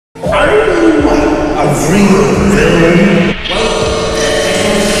Are you a real villain?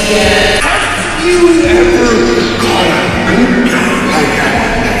 Have you ever caught a good guy like a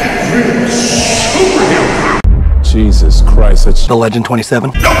real superhero? Jesus Christ, that's the Legend 27?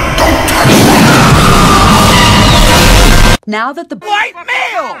 No, don't touch me! Now that the white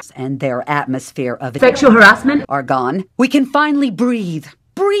males and their atmosphere of sexual harassment are gone, we can finally breathe.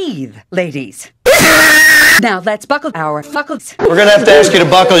 Breathe, ladies. Now let's buckle our buckles. We're gonna have to ask you to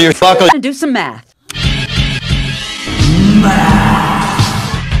buckle your buckle And do some math.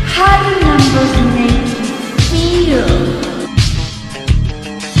 how do numbers make you feel?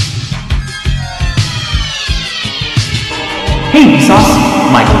 Hey, Sauce.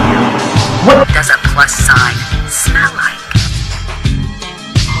 Michael here. What does a plus sign smell like?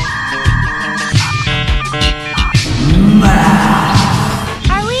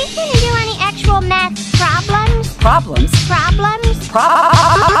 Are we gonna do any actual math problems? Problems?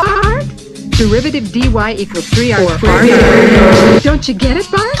 Derivative dy equals 3r squared. Don't you get it,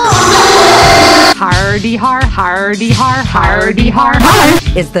 Bart? Hardy har, hardy har, hardy har.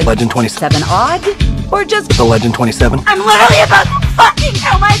 Is the Legend 27 odd? Or just the Legend 27? I'm literally about to fucking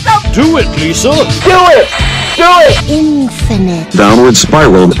kill myself. Do it, Lisa! Infinite. Downward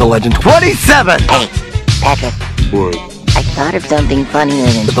spiral. The Legend 27. Hey, Patrick. What? I thought of something funnier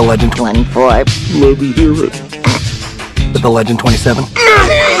than The Legend 24. Let me hear it. The Legend 27.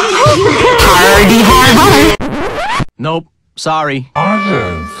 Nope. Sorry. I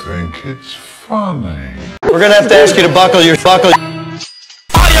don't think it's funny. We're gonna have to ask you to buckle your buckle.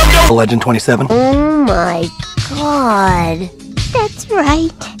 The Legend 27. Oh my god. That's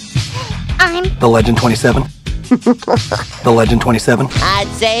right. I'm The Legend 27. The Legend 27. I'd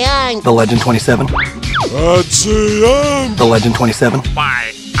say I'm The Legend 27. The Legend 27.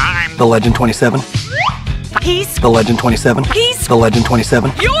 Why, I'm The Legend 27. peace? The Legend 27. Peace? The Legend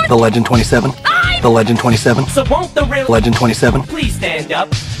 27. You're The Legend 27. The Legend 27. So won't the real Legend 27. please stand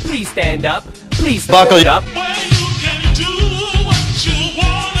up? Please stand up. Please Buckle stand up.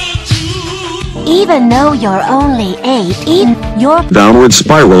 even though you're only 8, your Downward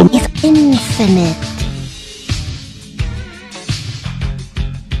spiral. is infinite.